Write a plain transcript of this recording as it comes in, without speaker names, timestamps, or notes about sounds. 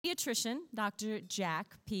Pediatrician, Dr.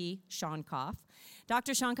 Jack P. Shonkoff.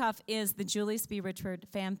 Dr. Shonkoff is the Julius B. Richard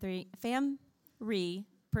Famry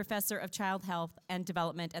Professor of Child Health and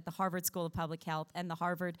Development at the Harvard School of Public Health and the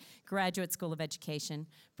Harvard Graduate School of Education,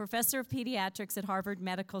 Professor of Pediatrics at Harvard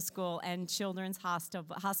Medical School and Children's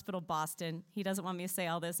Hospital Boston. He doesn't want me to say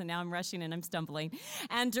all this, and now I'm rushing and I'm stumbling.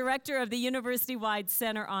 And Director of the University-wide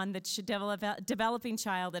Center on the Developing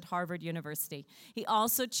Child at Harvard University. He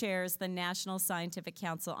also chairs the National Scientific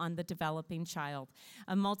Council on the Developing Child,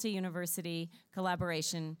 a multi-university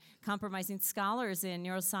collaboration comprising scholars in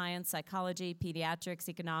neuroscience, psychology, pediatrics,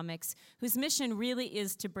 economics, whose mission really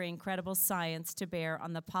is to bring credible science to bear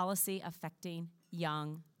on the policy affecting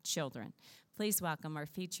young children. Please welcome our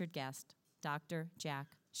featured guest, Dr. Jack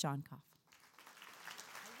Shonkoff.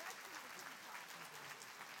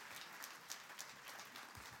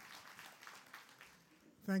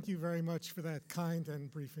 Thank you very much for that kind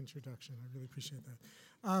and brief introduction. I really appreciate that.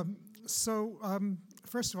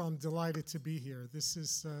 First of all, I'm delighted to be here. This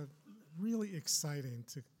is really exciting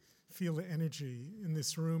to feel the energy in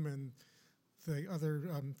this room and the other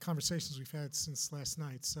conversations we've had since last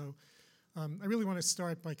night. So I really want to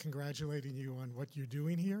start by congratulating you on what you're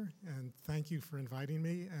doing here, and thank you for inviting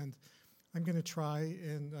me. And I'm going to try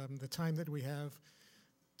in the time that we have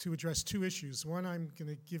to address two issues. One, I'm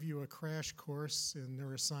going to give you a crash course in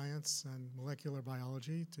neuroscience and molecular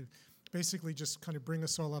biology to basically just kind of bring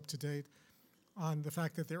us all up to date on the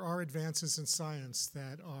fact that there are advances in science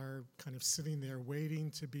that are kind of sitting there waiting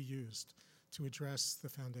to be used to address the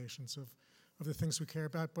foundations of the things we care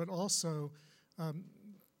about, but also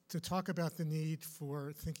to talk about the need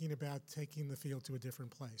for thinking about taking the field to a different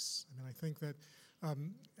place. I mean, I think that,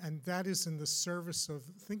 and that is in the service of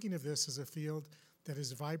thinking of this as a field that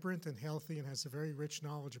is vibrant and healthy and has a very rich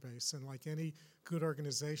knowledge base, and like any good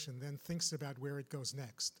organization, then thinks about where it goes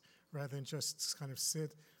next, rather than just kind of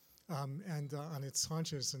sit and on its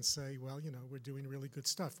haunches and say, well, you know, we're doing really good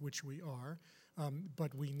stuff, which we are,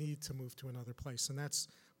 but we need to move to another place. And that's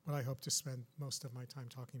what I hope to spend most of my time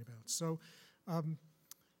talking about. So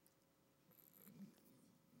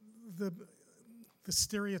the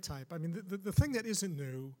stereotype, I mean, the thing that isn't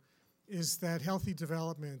new is that healthy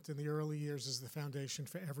development in the early years is the foundation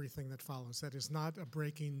for everything that follows. That is not a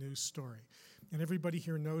breaking news story. And everybody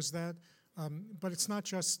here knows that, but it's not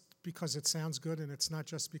just because it sounds good, and it's not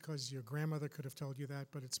just because your grandmother could have told you that,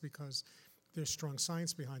 but it's because there's strong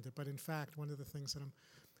science behind it. But in fact, one of the things that I'm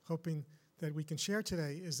hoping that we can share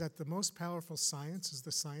today is that the most powerful science is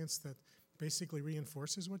the science that basically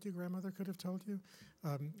reinforces what your grandmother could have told you,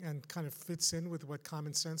 and kind of fits in with what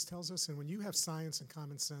common sense tells us. And when you have science and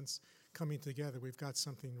common sense coming together, we've got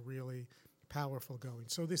something really powerful going.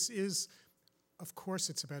 So this is, of course,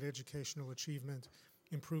 it's about educational achievement,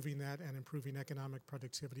 improving that and improving economic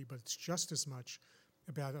productivity, but it's just as much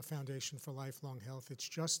about a foundation for lifelong health. It's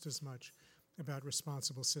just as much about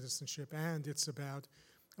responsible citizenship, and it's about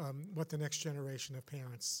what the next generation of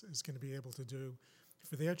parents is going to be able to do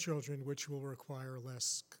for their children, which will require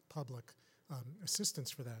less public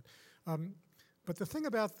assistance for that. But the thing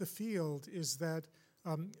about the field is that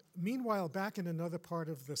meanwhile, back in another part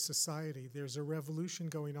of the society, there's a revolution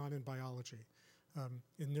going on in biology,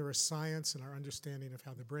 in neuroscience and our understanding of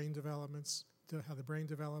how the brain develops,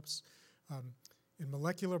 in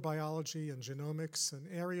molecular biology and genomics, and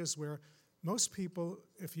areas where most people,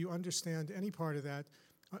 if you understand any part of that,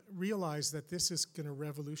 realize that this is going to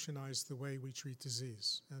revolutionize the way we treat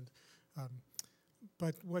disease.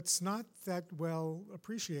 But what's not that well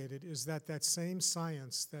appreciated is that that same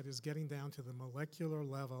science that is getting down to the molecular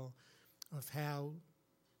level of how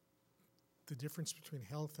the difference between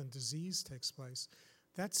health and disease takes place,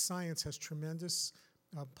 that science has tremendous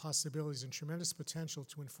possibilities and tremendous potential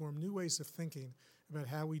to inform new ways of thinking about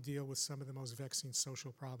how we deal with some of the most vexing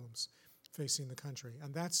social problems facing the country.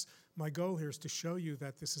 And that's my goal here, is to show you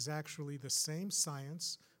that this is actually the same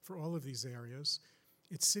science for all of these areas.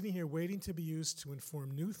 It's sitting here waiting to be used to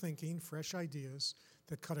inform new thinking, fresh ideas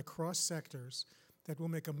that cut across sectors that will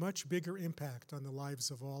make a much bigger impact on the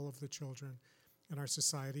lives of all of the children in our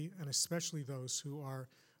society, and especially those who are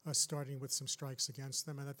starting with some strikes against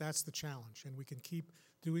them, and that's the challenge. And we can keep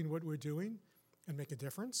doing what we're doing and make a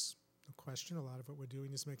difference. No question, a lot of what we're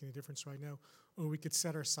doing is making a difference right now, or we could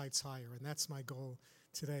set our sights higher. And that's my goal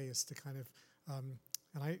today, is to kind of,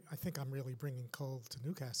 and I think I'm really bringing coal to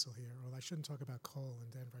Newcastle here. Well, I shouldn't talk about coal in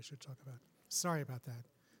Denver. I should talk about, sorry about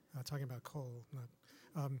that, talking about coal.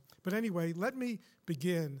 But anyway, let me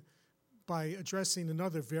begin by addressing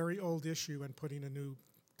another very old issue and putting a new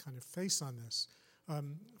kind of face on this.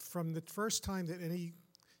 From the first time that any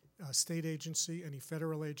state agency, any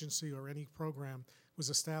federal agency, or any program was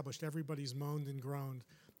established, everybody's moaned and groaned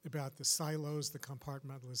about the silos, the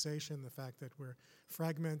compartmentalization, the fact that we're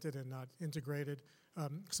fragmented and not integrated.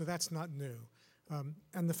 So that's not new.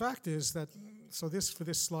 And the fact is that, for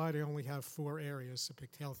this slide, I only have 4 areas. I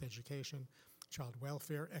picked health, education, child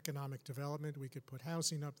welfare, economic development. We could put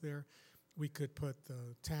housing up there. We could put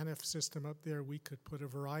the TANF system up there. We could put a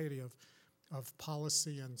variety of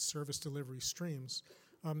policy and service delivery streams.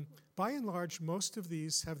 By and large, most of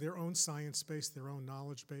these have their own science base, their own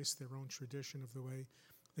knowledge base, their own tradition of the way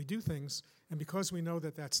they do things. And because we know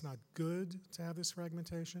that that's not good to have this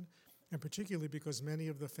fragmentation, and particularly because many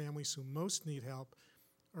of the families who most need help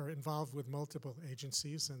are involved with multiple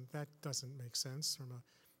agencies, and that doesn't make sense from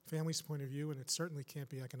a family's point of view, and it certainly can't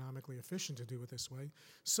be economically efficient to do it this way.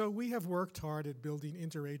 So we have worked hard at building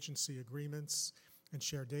interagency agreements and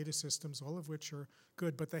shared data systems, all of which are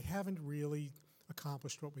good, but they haven't really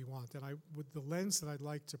accomplished what we want. And with the lens that I'd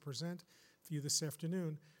like to present for you this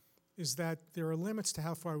afternoon is that there are limits to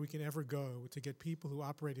how far we can ever go to get people who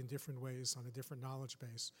operate in different ways on a different knowledge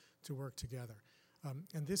base to work together.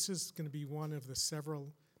 And this is going to be one of the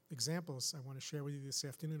several examples I want to share with you this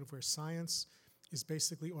afternoon of where science is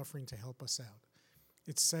basically offering to help us out.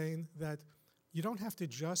 It's saying that you don't have to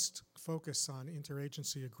just focus on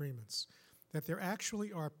interagency agreements, that there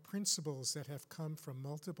actually are principles that have come from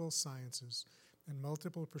multiple sciences and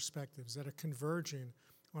multiple perspectives that are converging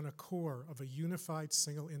on a core of a unified,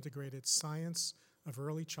 single integrated science of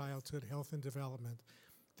early childhood health and development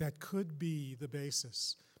that could be the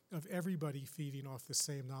basis of everybody feeding off the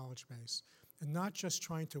same knowledge base, and not just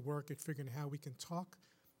trying to work at figuring how we can talk,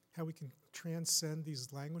 how we can transcend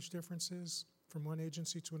these language differences from one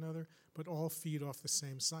agency to another, but all feed off the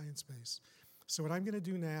same science base. So what I'm going to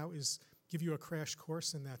do now is give you a crash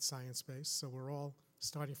course in that science base, so we're all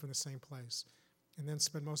starting from the same place, and then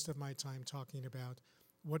spend most of my time talking about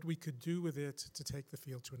what we could do with it to take the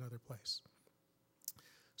field to another place.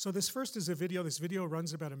 So this first is a video. This video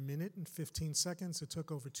runs about 1 minute and 15 seconds. It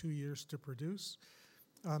took over 2 years to produce.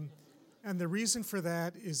 And the reason for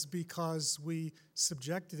that is because we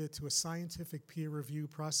subjected it to a scientific peer review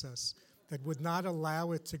process that would not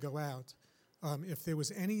allow it to go out. If there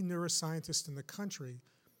was any neuroscientist in the country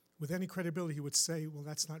with any credibility, he would say, well,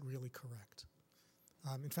 that's not really correct.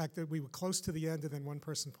 In fact, that we were close to the end, and then one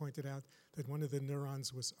person pointed out that one of the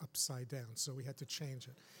neurons was upside down, so we had to change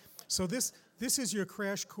it. So this is your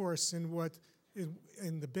crash course in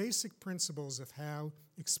the basic principles of how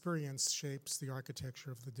experience shapes the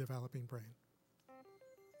architecture of the developing brain.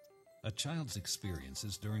 A child's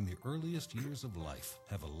experiences during the earliest years of life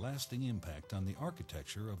have a lasting impact on the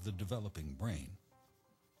architecture of the developing brain.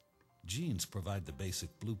 Genes provide the basic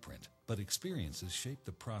blueprint, but experiences shape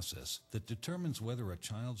the process that determines whether a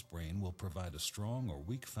child's brain will provide a strong or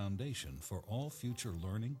weak foundation for all future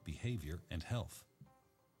learning, behavior, and health.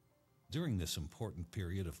 During this important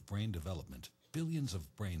period of brain development, billions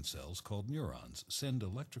of brain cells called neurons send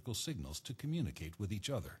electrical signals to communicate with each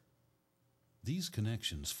other. These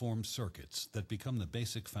connections form circuits that become the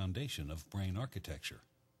basic foundation of brain architecture.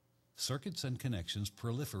 Circuits and connections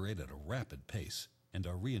proliferate at a rapid pace and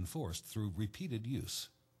are reinforced through repeated use.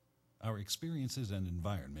 Our experiences and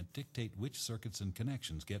environment dictate which circuits and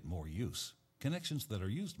connections get more use. Connections that are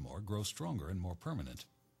used more grow stronger and more permanent.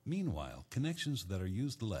 Meanwhile, connections that are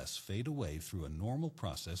used less fade away through a normal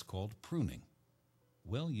process called pruning.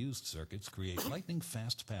 Well-used circuits create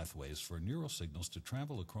lightning-fast pathways for neural signals to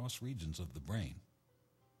travel across regions of the brain.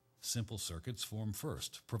 Simple circuits form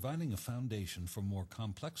first, providing a foundation for more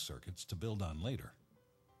complex circuits to build on later.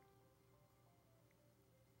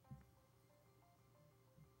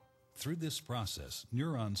 Through this process,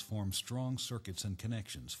 neurons form strong circuits and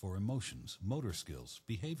connections for emotions, motor skills,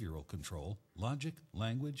 behavioral control, logic,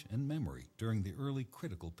 language, and memory during the early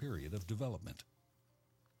critical period of development.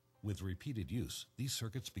 With repeated use, these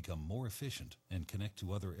circuits become more efficient and connect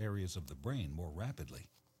to other areas of the brain more rapidly.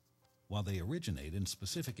 While they originate in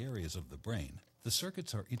specific areas of the brain, the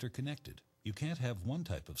circuits are interconnected. You can't have one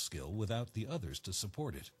type of skill without the others to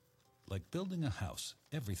support it. Like building a house,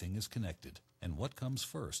 everything is connected, and what comes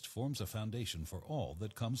first forms a foundation for all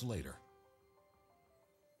that comes later.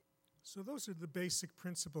 So those are the basic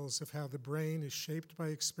principles of how the brain is shaped by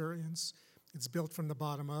experience. It's built from the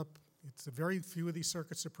bottom up. It's a very few of these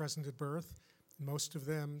circuits are present at birth. Most of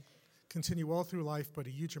them continue all through life, but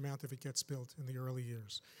a huge amount of it gets built in the early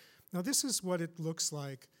years. Now, this is what it looks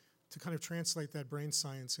like to kind of translate that brain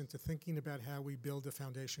science into thinking about how we build a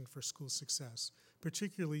foundation for school success,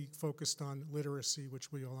 particularly focused on literacy,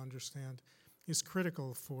 which we all understand is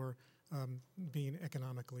critical for being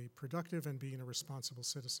economically productive and being a responsible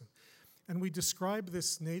citizen. And we describe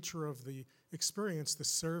this nature of the experience, the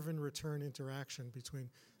serve and return interaction between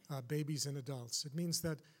babies and adults. It means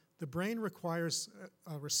that the brain requires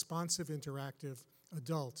a responsive, interactive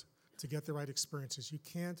adult to get the right experiences. You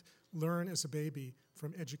can't learn as a baby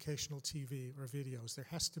from educational TV or videos. There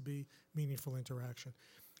has to be meaningful interaction.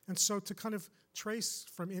 And so to kind of trace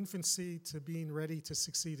from infancy to being ready to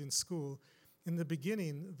succeed in school, in the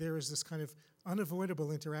beginning, there is this kind of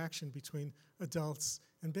unavoidable interaction between adults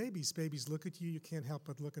and babies. Babies look at you, you can't help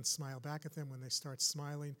but look and smile back at them. When they start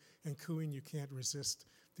smiling and cooing, you can't resist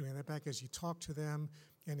doing that back as you talk to them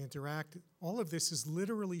and interact. All of this is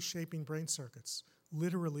literally shaping brain circuits,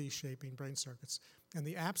 literally shaping brain circuits. And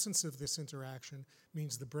the absence of this interaction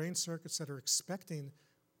means the brain circuits that are expecting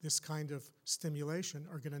this kind of stimulation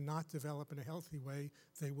are going to not develop in a healthy way.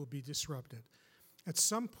 They will be disrupted. At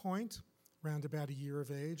some point, around about a year of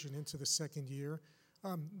age and into the second year,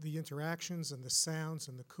 the interactions and the sounds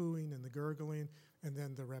and the cooing and the gurgling and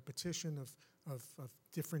then the repetition of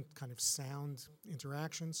different kind of sound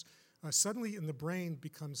interactions suddenly in the brain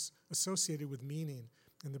becomes associated with meaning,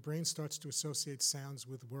 and the brain starts to associate sounds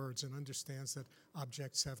with words and understands that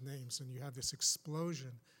objects have names, and you have this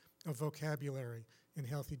explosion of vocabulary in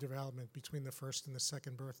healthy development between the first and the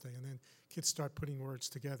second birthday, and then kids start putting words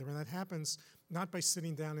together. And that happens not by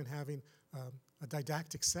sitting down and having a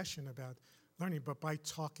didactic session about learning, but by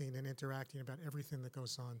talking and interacting about everything that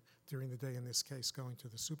goes on during the day, in this case, going to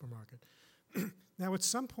the supermarket. Now, at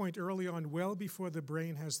some point early on, well before the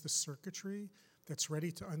brain has the circuitry that's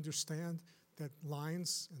ready to understand that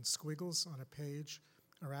lines and squiggles on a page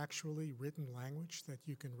are actually written language that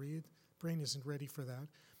you can read, brain isn't ready for that.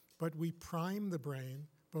 But we prime the brain,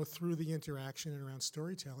 both through the interaction and around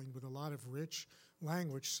storytelling, with a lot of rich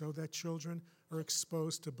language so that children are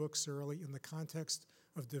exposed to books early in the context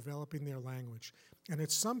of developing their language. And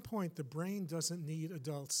at some point, the brain doesn't need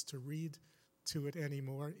adults to read to it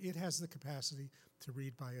anymore. It has the capacity to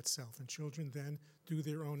read by itself, and children then do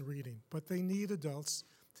their own reading. But they need adults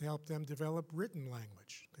to help them develop written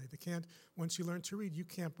language. Okay? They can't, once you learn to read, you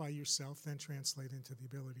can't by yourself then translate into the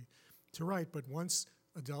ability to write. But once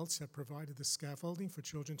adults have provided the scaffolding for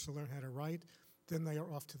children to learn how to write, then they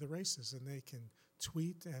are off to the races, and they can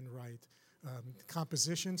tweet and write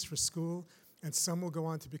compositions for school, and some will go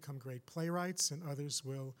on to become great playwrights, and others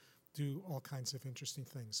will do all kinds of interesting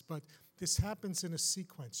things. But this happens in a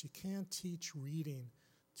sequence. You can't teach reading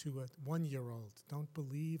to a one-year-old. Don't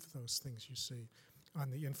believe those things you see on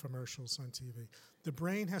the infomercials on TV. The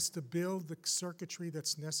brain has to build the circuitry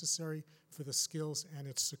that's necessary for the skills, and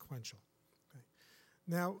it's sequential. Okay.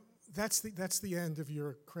 Now, that's the end of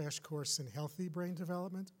your crash course in healthy brain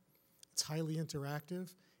development. It's highly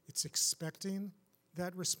interactive. It's expecting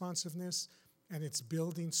that responsiveness, and it's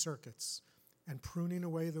building circuits and pruning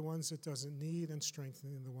away the ones it doesn't need and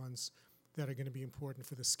strengthening the ones that are going to be important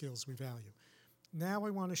for the skills we value. Now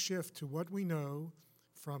I want to shift to what we know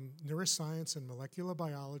from neuroscience and molecular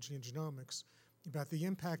biology and genomics about the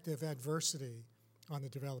impact of adversity on the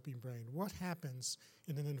developing brain. What happens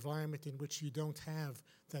in an environment in which you don't have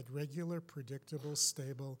that regular, predictable,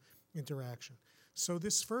 stable interaction? So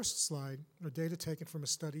this first slide are data taken from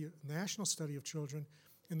a national study of children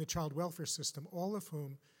in the child welfare system, all of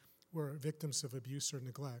whom were victims of abuse or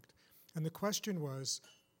neglect. And the question was,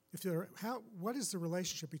 what is the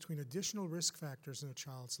relationship between additional risk factors in a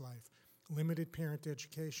child's life? Limited parent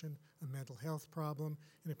education, a mental health problem,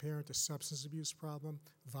 in a parent a substance abuse problem,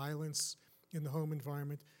 violence in the home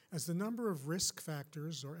environment. As the number of risk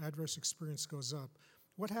factors or adverse experience goes up,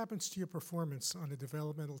 what happens to your performance on a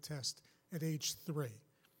developmental test at age 3?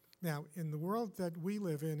 Now, in the world that we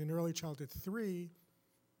live in early childhood, 3,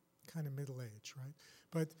 kind of middle age, right?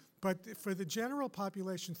 But for the general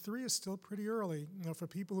population, 3 is still pretty early. You know, for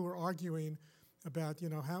people who are arguing about,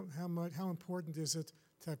 how important is it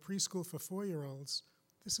to have preschool for 4-year-olds,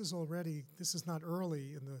 this is not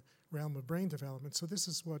early in the realm of brain development. So this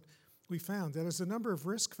is what we found, that as the number of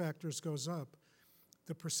risk factors goes up,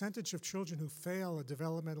 the percentage of children who fail a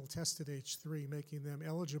developmental test at age 3, making them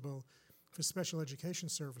eligible for special education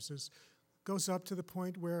services, goes up to the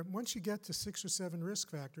point where once you get to 6 or 7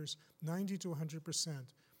 risk factors, 90 to 100%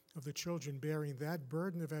 of the children bearing that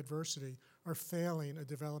burden of adversity are failing a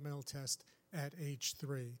developmental test at age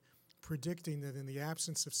 3, predicting that in the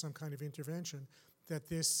absence of some kind of intervention, that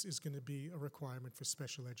this is going to be a requirement for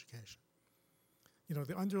special education. You know,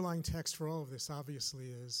 the underlying text for all of this obviously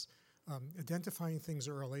is identifying things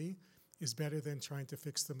early is better than trying to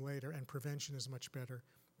fix them later, and prevention is much better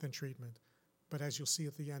than treatment. But as you'll see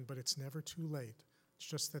at the end, but it's never too late. It's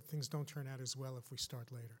just that things don't turn out as well if we start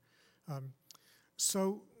later.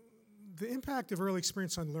 So the impact of early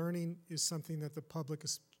experience on learning is something that the public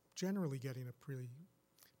is generally getting a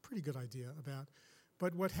pretty good idea about.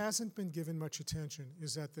 But what hasn't been given much attention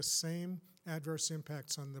is that the same adverse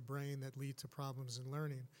impacts on the brain that lead to problems in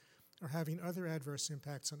learning are having other adverse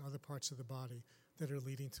impacts on other parts of the body that are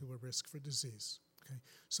leading to a risk for disease. Okay?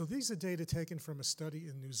 So these are data taken from a study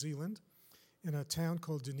in New Zealand in a town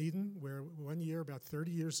called Dunedin, where 1 year, about 30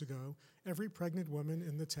 years ago, every pregnant woman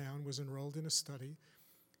in the town was enrolled in a study,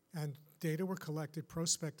 and data were collected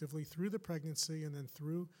prospectively through the pregnancy and then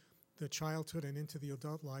through the childhood and into the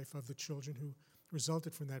adult life of the children who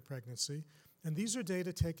resulted from that pregnancy. And these are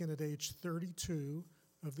data taken at age 32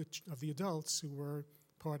 of the adults who were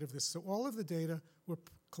part of this. So all of the data were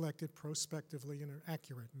collected prospectively and are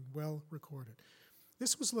accurate and well recorded.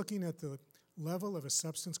 This was looking at the level of a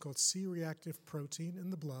substance called C-reactive protein in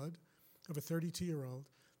the blood of a 32-year-old.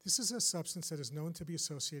 This is a substance that is known to be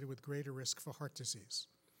associated with greater risk for heart disease.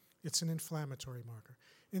 It's an inflammatory marker.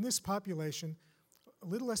 In this population, a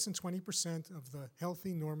little less than 20% of the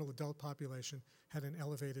healthy, normal adult population had an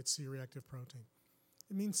elevated C-reactive protein.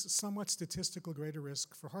 It means somewhat statistical greater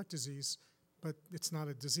risk for heart disease, but it's not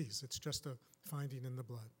a disease. It's just a finding in the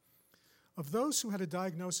blood. Of those who had a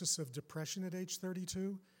diagnosis of depression at age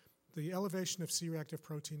 32, the elevation of C-reactive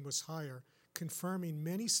protein was higher, confirming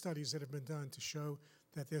many studies that have been done to show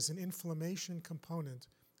that there's an inflammation component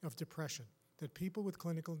of depression, that people with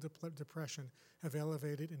clinical depression have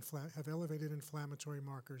elevated inflammatory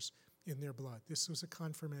markers in their blood. This was a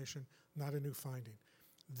confirmation, not a new finding.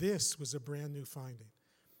 This was a brand new finding.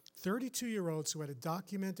 32-year-olds who had a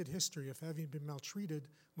documented history of having been maltreated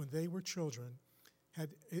when they were children had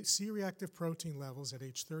C-reactive protein levels at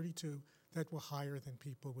age 32 that were higher than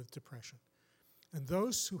people with depression. And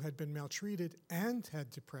those who had been maltreated and had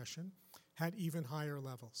depression had even higher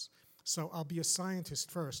levels. So I'll be a scientist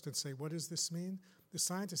first and say, what does this mean? The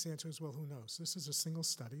scientist's answer is, well, who knows? This is a single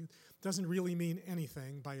study. It doesn't really mean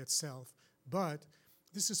anything by itself, but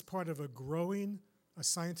this is part of a growing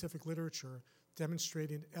scientific literature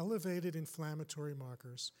demonstrating elevated inflammatory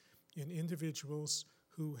markers in individuals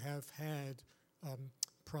who have had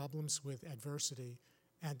problems with adversity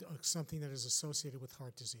and something that is associated with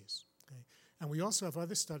heart disease. Okay? And we also have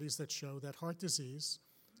other studies that show that heart disease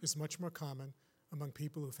is much more common among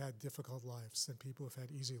people who've had difficult lives than people who've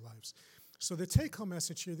had easy lives. So the take-home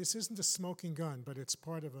message here, this isn't a smoking gun, but it's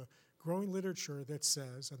part of a growing literature that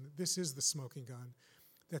says, and this is the smoking gun,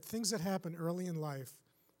 that things that happen early in life,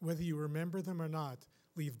 whether you remember them or not,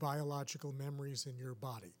 leave biological memories in your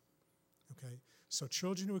body. Okay? So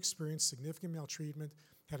children who experience significant maltreatment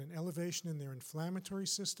had an elevation in their inflammatory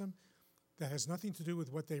system that has nothing to do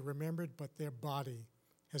with what they remembered, but their body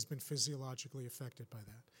has been physiologically affected by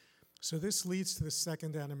that. So this leads to the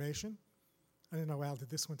second animation. I don't know, Al, did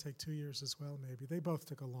this one take 2 years as well? Maybe. They both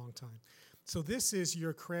took a long time. So this is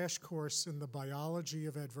your crash course in the biology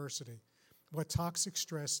of adversity, what toxic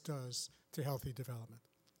stress does to healthy development.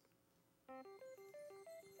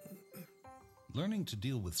 Learning to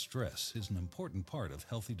deal with stress is an important part of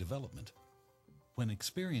healthy development. When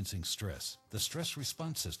experiencing stress, the stress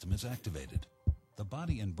response system is activated. The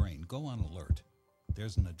body and brain go on alert.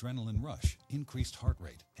 There's an adrenaline rush, increased heart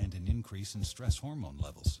rate, and an increase in stress hormone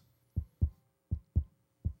levels.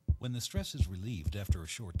 When the stress is relieved after a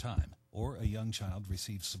short time, or a young child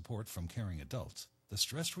receives support from caring adults, the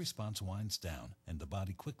stress response winds down and the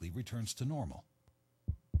body quickly returns to normal.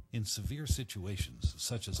 In severe situations,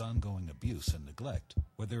 such as ongoing abuse and neglect,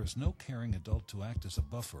 where there is no caring adult to act as a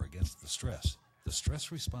buffer against the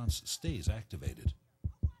stress response stays activated.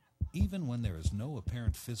 Even when there is no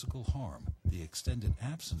apparent physical harm, the extended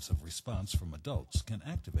absence of response from adults can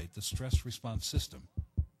activate the stress response system.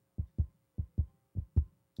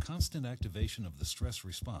 Constant activation of the stress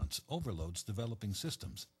response overloads developing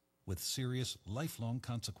systems, with serious, lifelong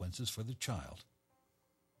consequences for the child.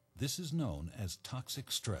 This is known as toxic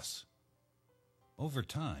stress. Over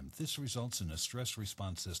time, this results in a stress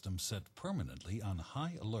response system set permanently on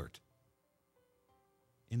high alert.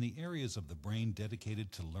 In the areas of the brain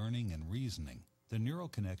dedicated to learning and reasoning, the neural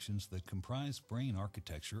connections that comprise brain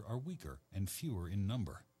architecture are weaker and fewer in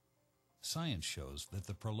number. Science shows that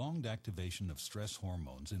the prolonged activation of stress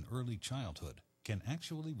hormones in early childhood can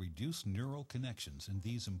actually reduce neural connections in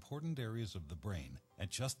these important areas of the brain at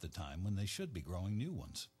just the time when they should be growing new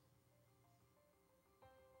ones.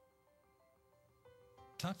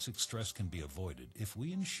 Toxic stress can be avoided if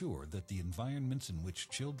we ensure that the environments in which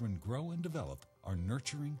children grow and develop are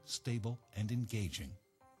nurturing, stable, and engaging.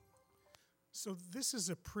 So this is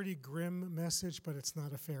a pretty grim message, but it's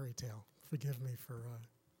not a fairy tale. Forgive me for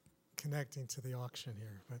connecting to the auction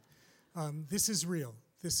here. But this is real.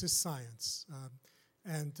 This is science.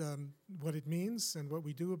 And what it means and what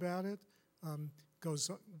we do about it,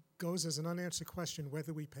 goes as an unanswered question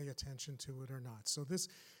whether we pay attention to it or not. So this,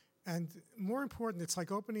 and more important, it's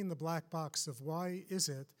like opening the black box of why is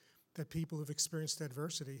it that people who've experienced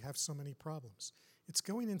adversity have so many problems. It's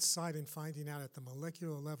going inside and finding out at the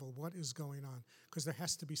molecular level what is going on, because there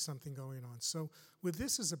has to be something going on. So with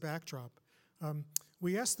this as a backdrop,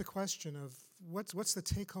 we asked the question of what's the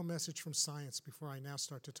take-home message from science before I now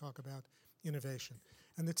start to talk about innovation.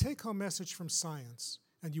 And the take-home message from science,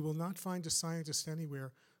 and you will not find a scientist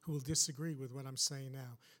anywhere who will disagree with what I'm saying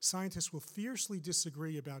now. Scientists will fiercely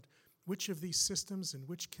disagree about which of these systems and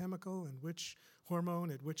which chemical and which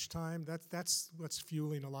hormone at which time. That's what's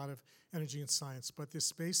fueling a lot of energy in science. But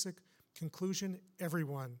this basic conclusion,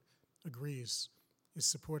 everyone agrees, is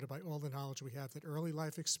supported by all the knowledge we have, that early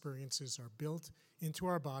life experiences are built into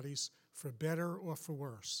our bodies for better or for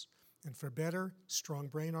worse. And for better, strong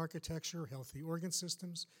brain architecture, healthy organ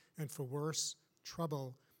systems, and for worse,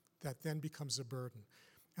 trouble that then becomes a burden.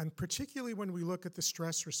 And particularly when we look at the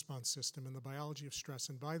stress response system and the biology of stress.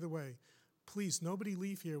 And by the way, please, nobody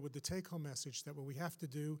leave here with the take-home message that what we have to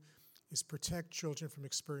do is protect children from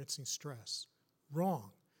experiencing stress.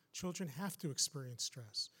 Wrong. Children have to experience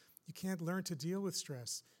stress. You can't learn to deal with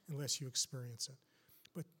stress unless you experience it.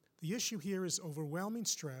 But the issue here is overwhelming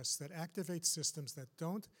stress that activates systems that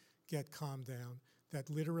don't get calmed down, that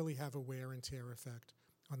literally have a wear and tear effect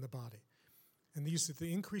on the body. And these are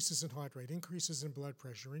the increases in heart rate, increases in blood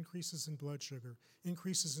pressure, increases in blood sugar,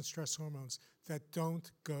 increases in stress hormones that don't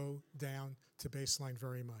go down to baseline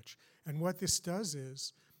very much. And what this does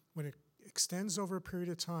is, when it extends over a period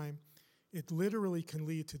of time, it literally can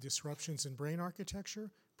lead to disruptions in brain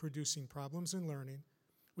architecture, producing problems in learning,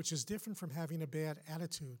 which is different from having a bad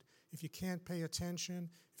attitude. If you can't pay attention,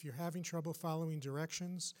 if you're having trouble following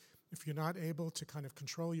directions, if you're not able to kind of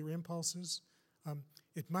control your impulses,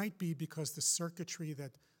 it might be because the circuitry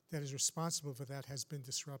that is responsible for that has been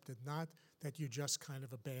disrupted, not that you're just kind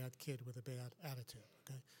of a bad kid with a bad attitude.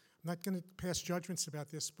 Okay? I'm not going to pass judgments about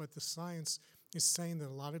this, but the science is saying that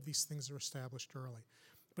a lot of these things are established early.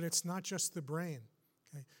 But it's not just the brain.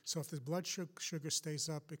 Okay? So if the blood sugar stays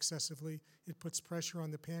up excessively, it puts pressure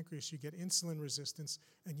on the pancreas, you get insulin resistance,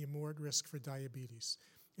 and you're more at risk for diabetes.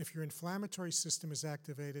 If your inflammatory system is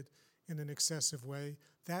activated in an excessive way,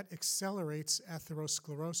 that accelerates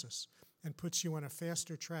atherosclerosis and puts you on a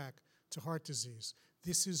faster track to heart disease.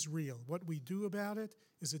 This is real. What we do about it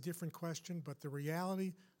is a different question, but the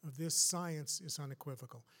reality of this science is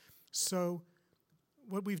unequivocal. So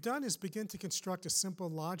what we've done is begin to construct a simple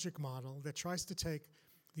logic model that tries to take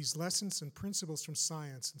these lessons and principles from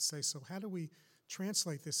science and say, so how do we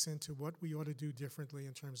translate this into what we ought to do differently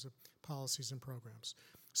in terms of policies and programs?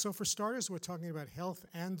 So for starters, we're talking about health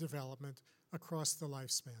and development across the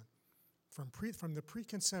lifespan, from the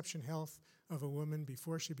preconception health of a woman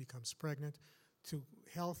before she becomes pregnant to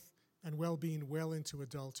health and well-being well into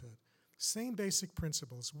adulthood. Same basic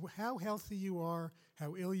principles. How healthy you are,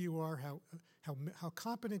 how ill you are, how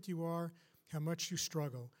competent you are, how much you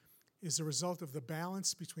struggle is a result of the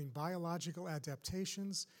balance between biological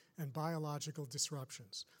adaptations and biological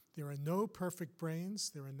disruptions. There are no perfect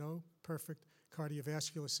brains. There are no perfect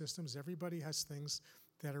cardiovascular systems. Everybody has things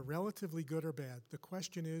that are relatively good or bad. The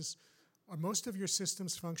question is, are most of your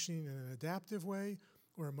systems functioning in an adaptive way,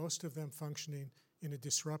 or are most of them functioning in a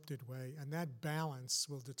disrupted way? And that balance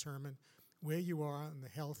will determine where you are in the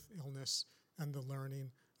health, illness, and the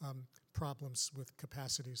learning problems with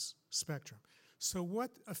capacities spectrum. So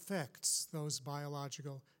what affects those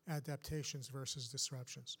biological adaptations versus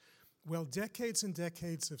disruptions? Well, decades and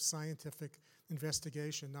decades of scientific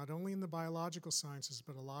investigation, not only in the biological sciences,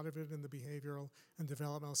 but a lot of it in the behavioral and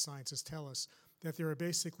developmental sciences, tell us that there are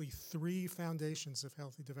basically three foundations of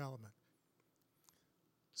healthy development.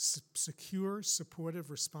 Secure, supportive,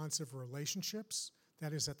 responsive relationships,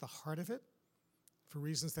 that is at the heart of it, for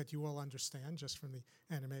reasons that you all understand just from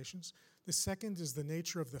the animations. The second is the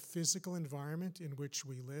nature of the physical environment in which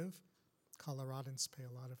we live. Coloradans pay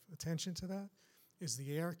a lot of attention to that. Is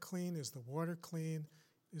the air clean? Is the water clean?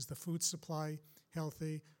 Is the food supply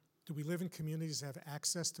healthy? Do we live in communities that have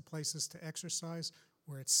access to places to exercise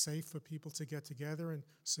where it's safe for people to get together and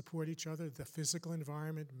support each other? The physical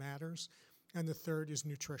environment matters. And the third is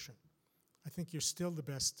nutrition. I think you're still the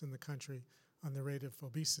best in the country on the rate of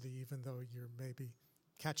obesity, even though you're maybe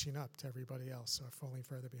catching up to everybody else or falling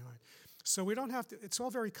further behind. So we don't have to, it's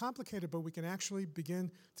all very complicated, but we can actually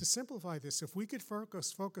begin to simplify this. If we could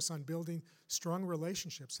focus on building strong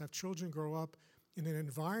relationships, have children grow up in an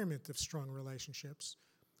environment of strong relationships,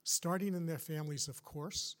 starting in their families, of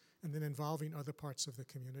course, and then involving other parts of the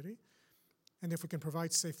community. And if we can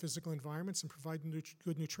provide safe physical environments and provide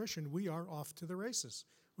good nutrition, we are off to the races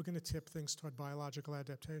we're going to tip things toward biological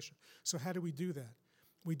adaptation. So how do we do that?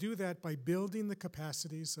 We do that by building the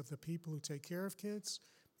capacities of the people who take care of kids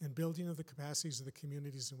and building of the capacities of the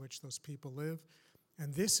communities in which those people live.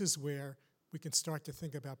 And this is where we can start to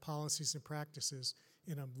think about policies and practices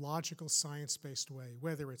in a logical, science-based way,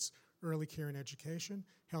 whether it's early care and education,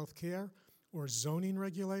 health care, or zoning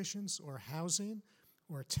regulations, or housing,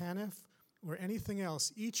 or TANF, or anything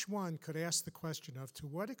else. Each one could ask the question of, to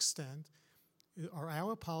what extent are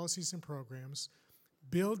our policies and programs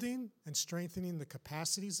building and strengthening the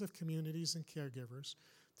capacities of communities and caregivers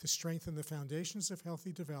to strengthen the foundations of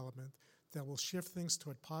healthy development that will shift things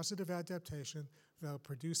toward positive adaptation that will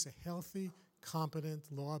produce a healthy, competent,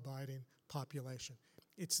 law-abiding population.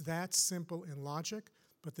 It's that simple in logic,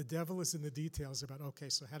 but the devil is in the details about, okay,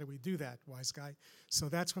 so how do we do that, wise guy? So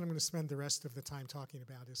that's what I'm going to spend the rest of the time talking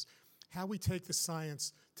about, is how we take the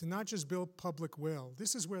science to not just build public will.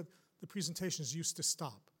 This is where the presentations used to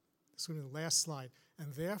stop. This was the last slide.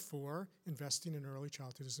 And therefore, investing in early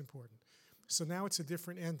childhood is important. So now it's a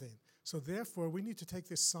different ending. So therefore, we need to take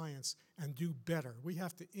this science and do better. We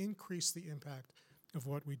have to increase the impact of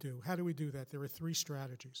what we do. How do we do that? There are 3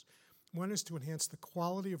 strategies. One is to enhance the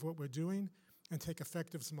quality of what we're doing and take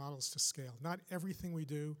effective models to scale. Not everything we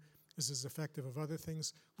do is as effective as other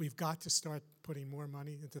things. We've got to start putting more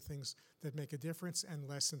money into things that make a difference and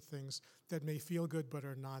less in things that may feel good but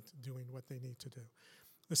are not doing what they need to do.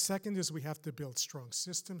 The second is we have to build strong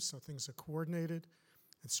systems so things are coordinated,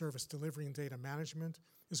 and service delivery and data management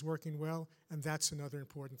is working well, and that's another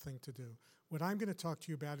important thing to do. What I'm going to talk to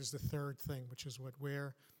you about is the third thing, which is what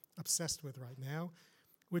we're obsessed with right now,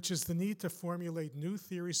 which is the need to formulate new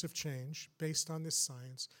theories of change based on this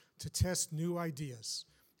science to test new ideas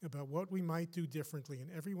about what we might do differently in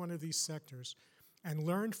every one of these sectors and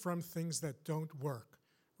learn from things that don't work,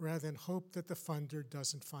 rather than hope that the funder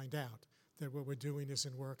doesn't find out that what we're doing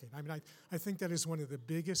isn't working. I mean, I think that is one of the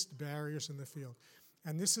biggest barriers in the field.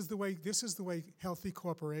 And this is the way healthy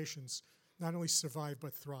corporations not only survive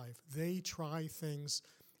but thrive. They try things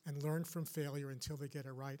and learn from failure until they get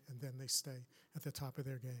it right, and then they stay at the top of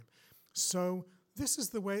their game. So this is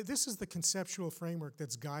the conceptual framework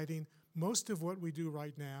that's guiding most of what we do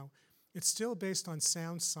right now. It's still based on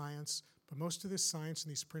sound science, but most of this science and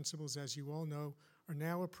these principles, as you all know, are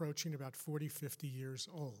now approaching about 40, 50 years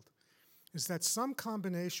old. Is that some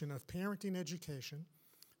combination of parenting education,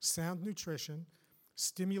 sound nutrition,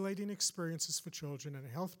 stimulating experiences for children, and a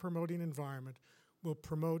health-promoting environment will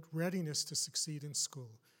promote readiness to succeed in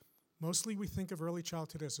school. Mostly we think of early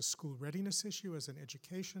childhood as a school readiness issue, as an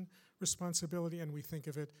education responsibility, and we think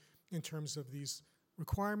of it in terms of these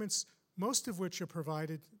requirements, most of which are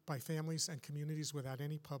provided by families and communities without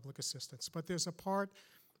any public assistance. But there's a part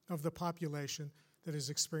of the population that is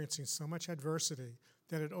experiencing so much adversity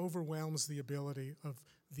that it overwhelms the ability of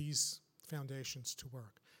these foundations to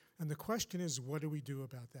work. And the question is, what do we do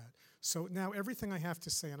about that? So now everything I have to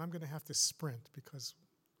say, and I'm going to have to sprint because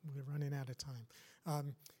we're running out of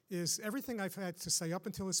time, is everything I've had to say up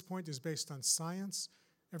until this point is based on science.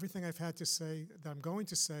 Everything I've had to say, that I'm going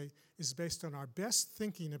to say, is based on our best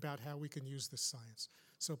thinking about how we can use this science.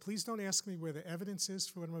 So please don't ask me where the evidence is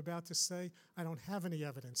for what I'm about to say. I don't have any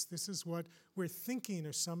evidence. This is what we're thinking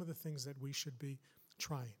are some of the things that we should be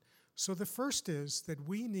trying. So the first is that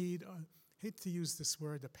we need, hate to use this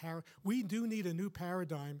word, we do need a new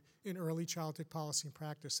paradigm in early childhood policy and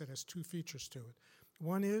practice that has 2 features to it.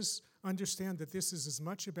 One is understand that this is as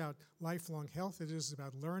much about lifelong health as it is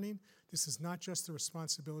about learning. This is not just the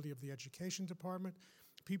responsibility of the education department.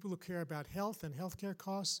 People who care about health and healthcare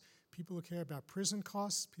costs, people who care about prison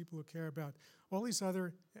costs, people who care about all these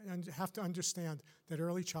other, and have to understand that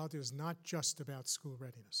early childhood is not just about school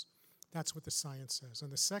readiness. That's what the science says.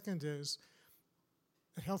 And the second is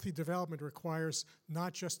that healthy development requires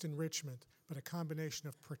not just enrichment, but a combination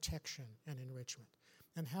of protection and enrichment.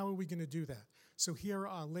 And how are we going to do that? So here are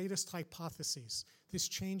our latest hypotheses. This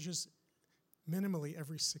changes minimally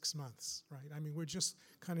every 6 months, right? I mean, we're just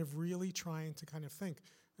kind of really trying to kind of think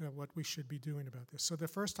what we should be doing about this. So the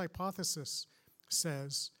first hypothesis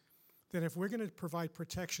says that if we're going to provide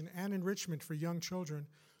protection and enrichment for young children,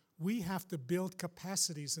 we have to build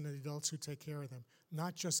capacities in the adults who take care of them,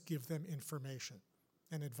 not just give them information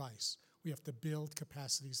and advice. We have to build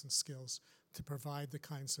capacities and skills to provide the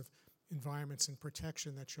kinds of environments and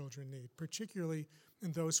protection that children need, particularly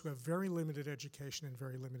in those who have very limited education and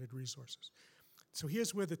very limited resources. So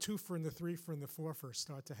here's where the 2-fer and the 3-fer and the 4-fer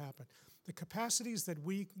start to happen. The capacities that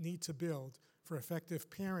we need to build for effective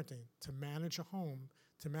parenting, to manage a home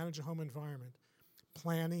environment,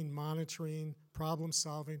 planning, monitoring, problem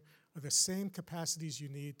solving, are the same capacities you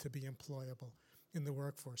need to be employable. in the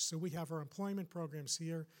workforce. So we have our employment programs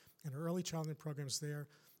here and our early childhood programs there.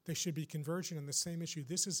 They should be converging on the same issue.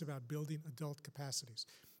 This is about building adult capacities.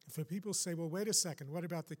 If people say, well, wait a second, what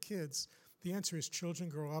about the kids? The answer is children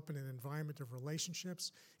grow up in an environment of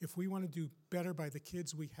relationships. If we want to do better by the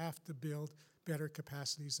kids, we have to build better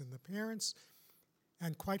capacities in the parents.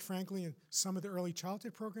 And quite frankly, in some of the early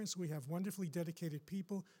childhood programs, we have wonderfully dedicated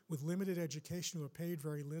people with limited education who are paid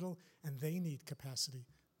very little, and they need capacity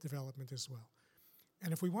development as well.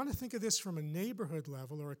 And if we want to think of this from a neighborhood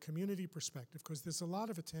level or a community perspective, because there's a lot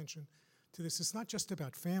of attention to this, it's not just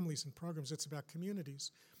about families and programs, it's about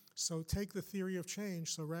communities. So take the theory of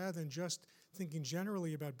change. So rather than just thinking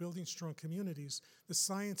generally about building strong communities, the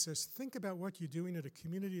science says think about what you're doing at a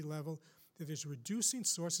community level that is reducing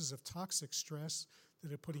sources of toxic stress,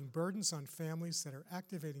 that are putting burdens on families, that are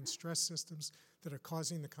activating stress systems, that are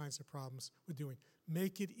causing the kinds of problems we're doing.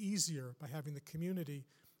 Make it easier by having the community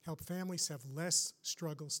help families have less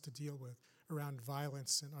struggles to deal with around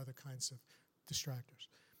violence and other kinds of distractors.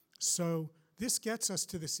 So this gets us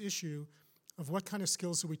to this issue of what kind of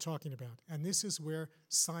skills are we talking about? And this is where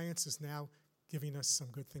science is now giving us some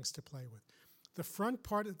good things to play with. The front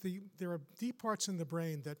part of there are deep parts in the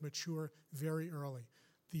brain that mature very early.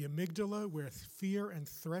 The amygdala, where fear and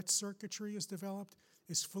threat circuitry is developed,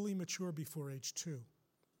 is fully mature before age 2.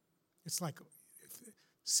 It's like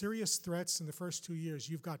serious threats in the first 2 years,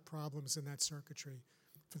 you've got problems in that circuitry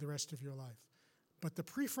for the rest of your life. But the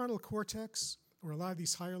prefrontal cortex, where a lot of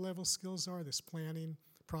these higher level skills are, this planning,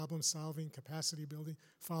 problem solving, capacity building,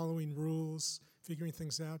 following rules, figuring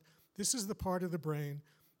things out, this is the part of the brain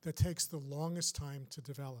that takes the longest time to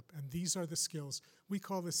develop. And these are the skills. We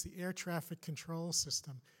call this the air traffic control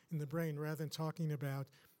system in the brain, rather than talking about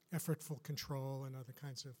effortful control and other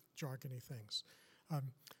kinds of jargony things.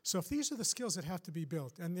 So if these are the skills that have to be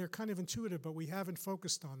built, and they're kind of intuitive, but we haven't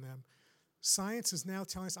focused on them, science is now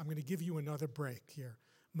telling us, I'm going to give you another break here.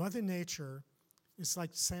 Mother Nature is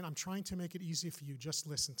like saying, I'm trying to make it easy for you, just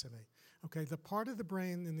listen to me. Okay, the part of the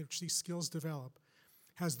brain in which these skills develop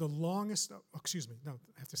has the longest, I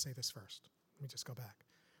have to say this first. Let me just go back.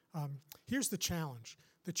 Here's the challenge.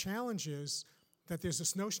 The challenge is that there's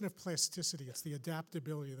this notion of plasticity. It's the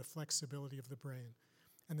adaptability, the flexibility of the brain.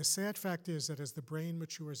 And the sad fact is that as the brain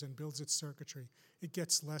matures and builds its circuitry, it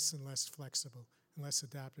gets less and less flexible and less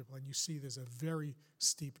adaptable. And you see there's a very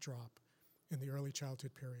steep drop in the early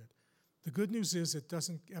childhood period. The good news is it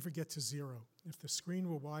doesn't ever get to zero. If the screen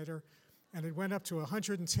were wider and it went up to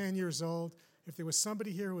 110 years old, if there was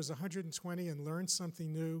somebody here who was 120 and learned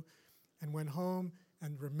something new and went home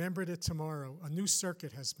and remembered it tomorrow, a new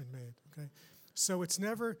circuit has been made, okay? So it's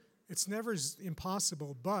never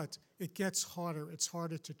impossible, but it gets harder. It's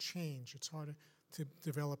harder to change. It's harder to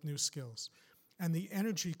develop new skills. And the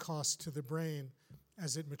energy costs to the brain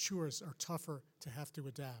as it matures are tougher to have to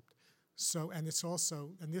adapt. So, and it's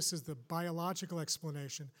also, and this is the biological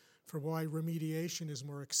explanation for why remediation is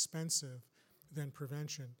more expensive than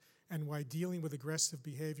prevention, and why dealing with aggressive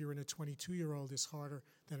behavior in a 22-year-old is harder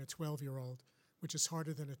than a 12-year-old, which is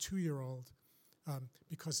harder than a 2-year-old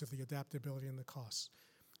because of the adaptability and the costs.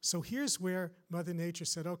 So here's where Mother Nature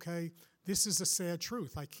said, okay, this is a sad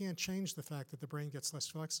truth. I can't change the fact that the brain gets less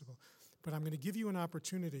flexible, but I'm going to give you an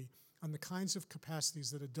opportunity on the kinds of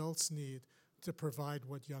capacities that adults need to provide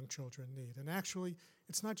what young children need. And actually,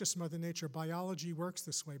 it's not just Mother Nature. Biology works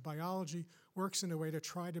this way. Biology works in a way to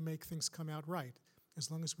try to make things come out right,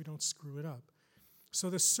 as long as we don't screw it up. So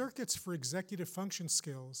the circuits for executive function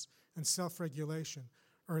skills and self-regulation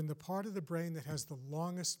are in the part of the brain that has the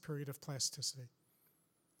longest period of plasticity.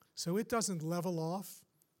 So it doesn't level off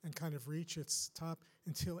and kind of reach its top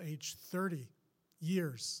until age 30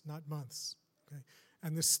 years, not months. Okay?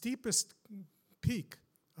 And the steepest peak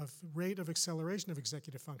of rate of acceleration of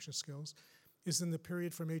executive function skills is in the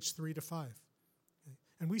period from age 3 to 5. Okay?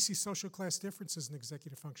 And we see social class differences in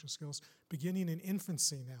executive function skills beginning in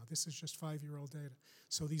infancy now. This is just 5-year-old data.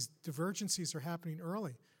 So these divergencies are happening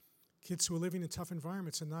early. Kids who are living in tough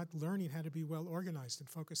environments are not learning how to be well organized and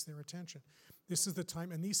focus their attention. This is the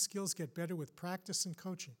time, and these skills get better with practice and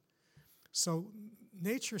coaching. So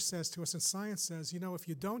nature says to us, and science says, if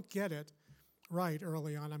you don't get it right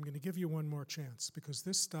early on, I'm going to give you one more chance, because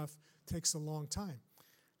this stuff takes a long time.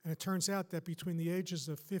 And it turns out that between the ages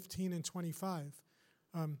of 15 and 25,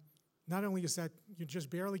 not only is that you're just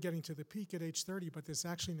barely getting to the peak at age 30, but there's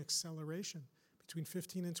actually an acceleration between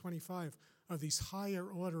 15 and 25 of these higher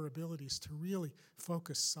order abilities to really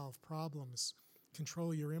focus, solve problems,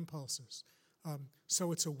 control your impulses.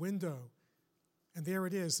 So it's a window. And there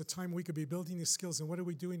it is, the time we could be building these skills. And what are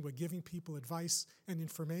we doing? We're giving people advice and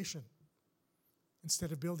information.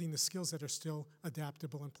 instead of building the skills that are still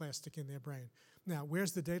adaptable and plastic in their brain. Now,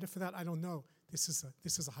 where's the data for that? I don't know. This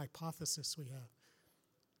is a hypothesis we have.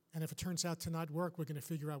 And if it turns out to not work, we're going to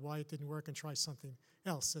figure out why it didn't work and try something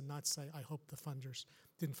else and not say, I hope the funders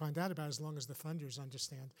didn't find out about it, as long as the funders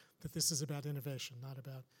understand that this is about innovation, not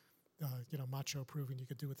about macho proving you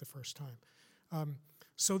could do it the first time.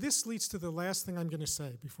 So this leads to the last thing I'm going to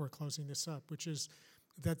say before closing this up, which is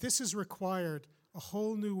that this has required a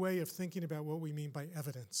whole new way of thinking about what we mean by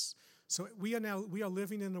evidence. So we are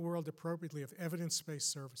living in a world appropriately of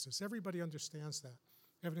evidence-based services. Everybody understands that,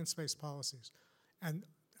 evidence-based policies. And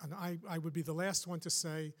I would be the last one to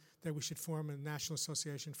say that we should form a national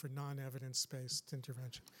association for non-evidence-based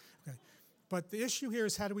intervention. Okay. But the issue here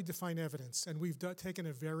is, how do we define evidence? And we've taken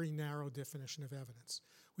a very narrow definition of evidence.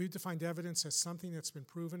 We've defined evidence as something that's been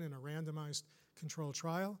proven in a randomized controlled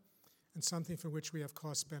trial and something for which we have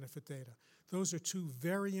cost-benefit data. Those are two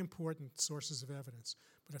very important sources of evidence.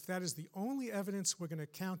 But if that is the only evidence we're going to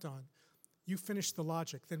count on, you finish the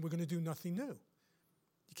logic, then we're going to do nothing new.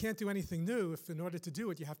 You can't do anything new if, in order to do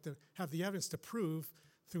it, you have to have the evidence to prove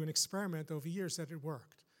through an experiment over years that it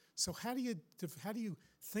worked. So how do you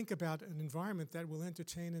think about an environment that will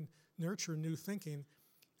entertain and nurture new thinking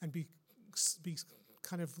and be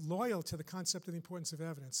kind of loyal to the concept of the importance of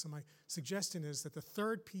evidence? So my suggestion is that the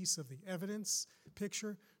third piece of the evidence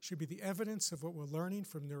picture should be the evidence of what we're learning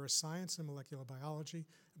from neuroscience and molecular biology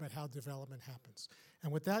about how development happens.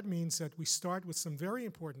 And what that means that we start with some very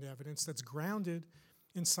important evidence that's grounded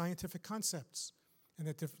in scientific concepts, and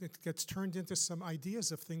that it gets turned into some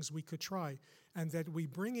ideas of things we could try, and that we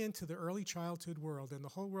bring into the early childhood world and the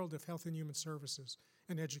whole world of health and human services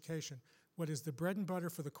and education what is the bread and butter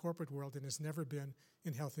for the corporate world and has never been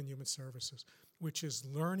in health and human services, which is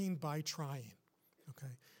learning by trying,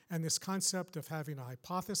 okay? And this concept of having a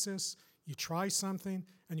hypothesis, you try something,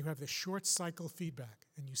 and you have this short cycle feedback,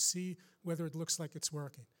 and you see whether it looks like it's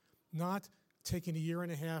working. Not taking a year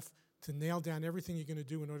and a half to nail down everything you're going to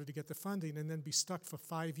do in order to get the funding and then be stuck for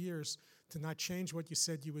 5 years to not change what you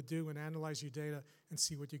said you would do and analyze your data and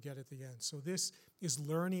see what you get at the end. So this is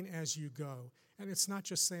learning as you go. And it's not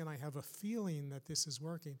just saying I have a feeling that this is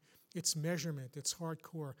working. It's measurement, it's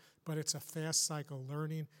hardcore, but it's a fast cycle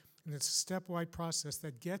learning, and it's a stepwise process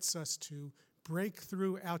that gets us to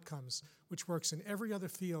breakthrough outcomes, which works in every other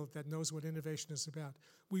field that knows what innovation is about.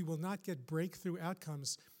 We will not get breakthrough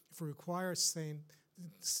outcomes if we require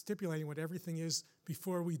stipulating what everything is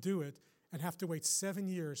before we do it and have to wait 7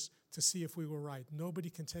 years to see if we were right. Nobody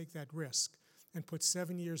can take that risk and put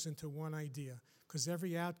 7 years into one idea, because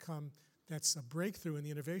every outcome that's a breakthrough in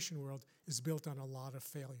the innovation world is built on a lot of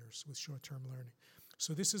failures with short-term learning.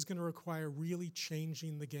 So this is going to require really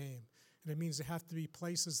changing the game. And it means there have to be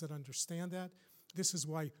places that understand that. This is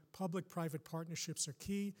why public-private partnerships are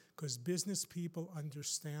key, because business people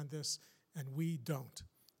understand this and we don't.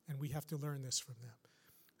 And we have to learn this from them.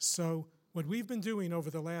 So what we've been doing over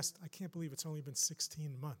the last, I can't believe it's only been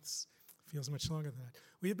 16 months. It feels much longer than that.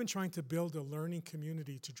 We have been trying to build a learning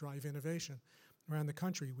community to drive innovation around the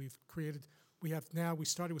country. We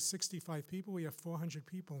started with 65 people. We have 400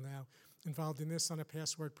 people now involved in this on a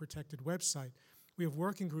password-protected website. We have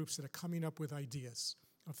working groups that are coming up with ideas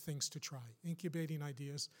of things to try, incubating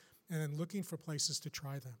ideas, and then looking for places to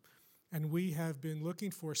try them. And we have been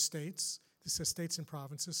looking for states. This says states and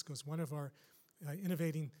provinces, because one of our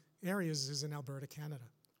innovating areas is in Alberta, Canada.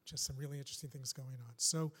 Just some really interesting things going on.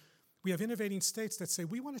 So we have innovating states that say,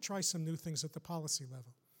 we want to try some new things at the policy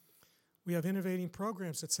level. We have innovating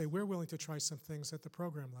programs that say, we're willing to try some things at the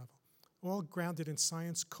program level, all grounded in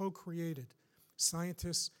science, co-created,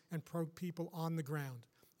 scientists and people on the ground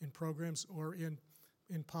in programs or in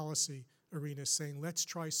policy arenas saying, let's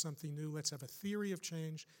try something new, let's have a theory of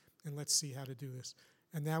change, and let's see how to do this.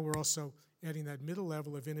 And now we're also adding that middle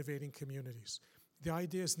level of innovating communities. The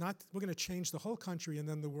idea is not we're going to change the whole country and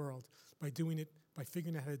then the world by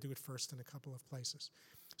figuring out how to do it first in a couple of places.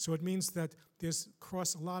 So it means that there's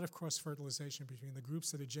a lot of cross-fertilization between the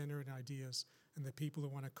groups that are generating ideas and the people who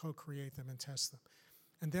want to co-create them and test them.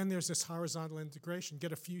 And then there's this horizontal integration.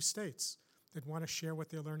 Get a few states that want to share what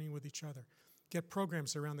they're learning with each other. Get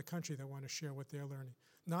programs around the country that want to share what they're learning.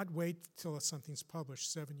 Not wait till something's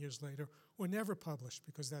published 7 years later or never published,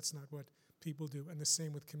 because that's not what people do. And the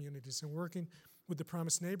same with communities. And working with the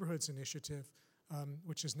Promised Neighborhoods Initiative,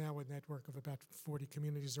 which is now a network of about 40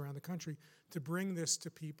 communities around the country, to bring this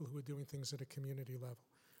to people who are doing things at a community level.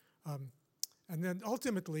 And then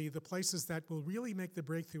ultimately, the places that will really make the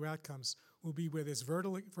breakthrough outcomes will be where there's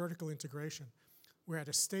vertical integration, where at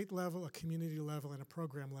a state level, a community level, and a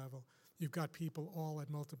program level, you've got people all at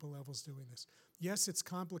multiple levels doing this. Yes, it's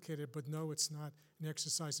complicated, but no, it's not an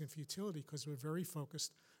exercise in futility because we're very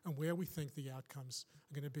focused on where we think the outcomes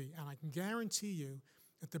are going to be. And I can guarantee you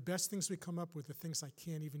that the best things we come up with are things I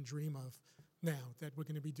can't even dream of now that we're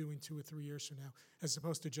going to be doing 2 or 3 years from now, as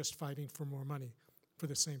opposed to just fighting for more money for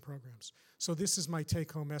the same programs. So this is my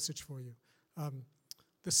take-home message for you.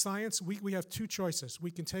 The science, we have 2 choices.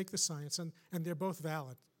 We can take the science, and they're both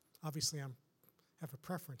valid. Obviously, I have a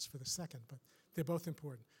preference for the second, but they're both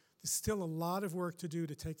important. There's still a lot of work to do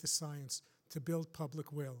to take the science to build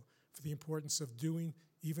public will for the importance of doing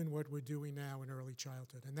even what we're doing now in early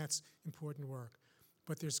childhood, and that's important work.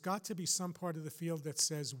 But there's got to be some part of the field that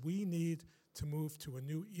says we need to move to a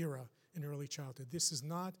new era in early childhood. This is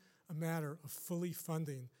not a matter of fully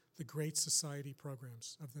funding the Great Society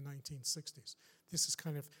programs of the 1960s. This is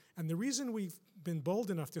kind of, and the reason we've been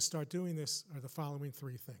bold enough to start doing this are the following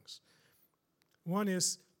 3 things. One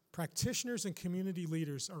is practitioners and community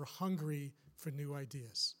leaders are hungry for new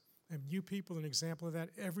ideas. And you people are an example of that.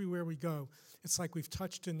 Everywhere we go, it's like we've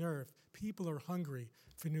touched a nerve. People are hungry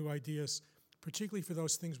for new ideas, particularly for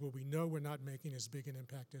those things where we know we're not making as big an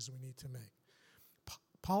impact as we need to make.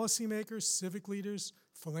 Policymakers, civic leaders,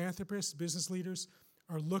 philanthropists, business leaders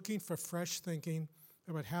are looking for fresh thinking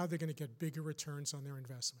about how they're going to get bigger returns on their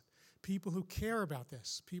investment. People who care about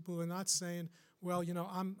this, people who are not saying, well, you know,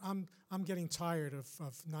 I'm getting tired of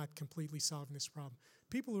not completely solving this problem.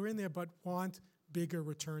 People who are in there but want bigger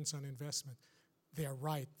returns on investment. They're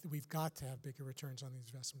right. We've got to have bigger returns on the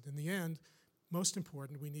investment. In the end, most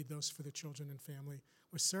important, we need those for the children and family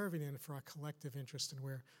we're serving and for our collective interest in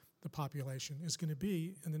where the population is going to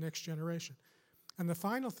be in the next generation. And the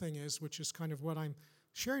final thing is, which is kind of what I'm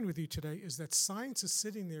sharing with you today, is that science is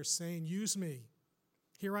sitting there saying, use me.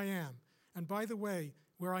 Here I am. And by the way,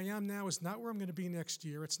 where I am now is not where I'm going to be next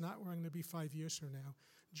year. It's not where I'm going to be 5 years from now.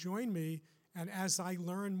 Join me, and as I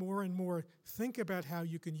learn more and more, think about how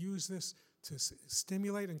you can use this to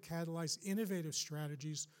stimulate and catalyze innovative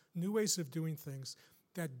strategies, new ways of doing things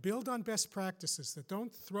that build on best practices, that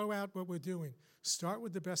don't throw out what we're doing. Start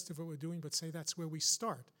with the best of what we're doing, but say that's where we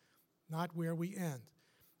start, not where we end.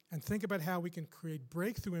 And think about how we can create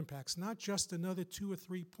breakthrough impacts, not just another 2 or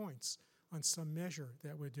 3 points on some measure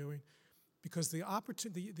that we're doing, because the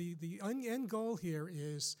end goal here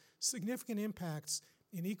is significant impacts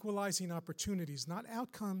in equalizing opportunities, not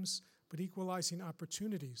outcomes, but equalizing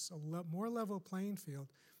opportunities, a more level playing field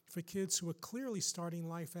for kids who are clearly starting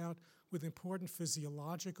life out with important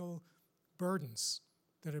physiological burdens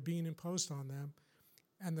that are being imposed on them,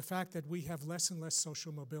 and the fact that we have less and less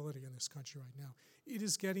social mobility in this country right now. It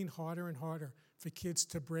is getting harder and harder for kids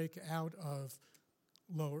to break out of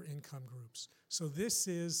lower income groups. So this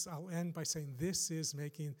is, I'll end by saying, this is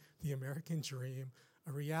making the American dream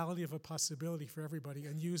a reality of a possibility for everybody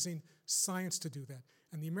and using science to do that.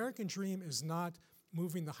 And the American dream is not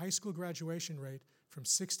moving the high school graduation rate from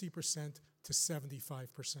 60% to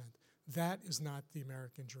 75%. That is not the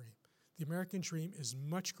American dream. The American dream is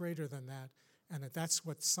much greater than that, and that's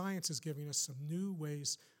what science is giving us, some new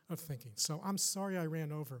ways of thinking. So I'm sorry I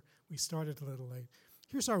ran over. We started a little late.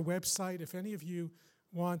 Here's our website. If any of you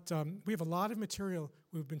want, we have a lot of material.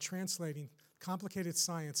 We've been translating complicated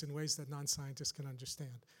science in ways that non-scientists can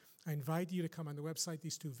understand. I invite you to come on the website.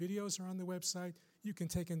 These 2 videos are on the website. You can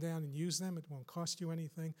take them down and use them. It won't cost you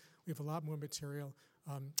anything. We have a lot more material.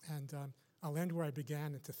 I'll end where I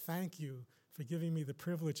began, and to thank you for giving me the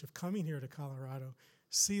privilege of coming here to Colorado,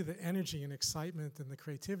 see the energy and excitement and the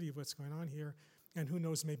creativity of what's going on here, and who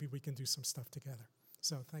knows, maybe we can do some stuff together.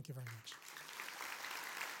 So thank you very much.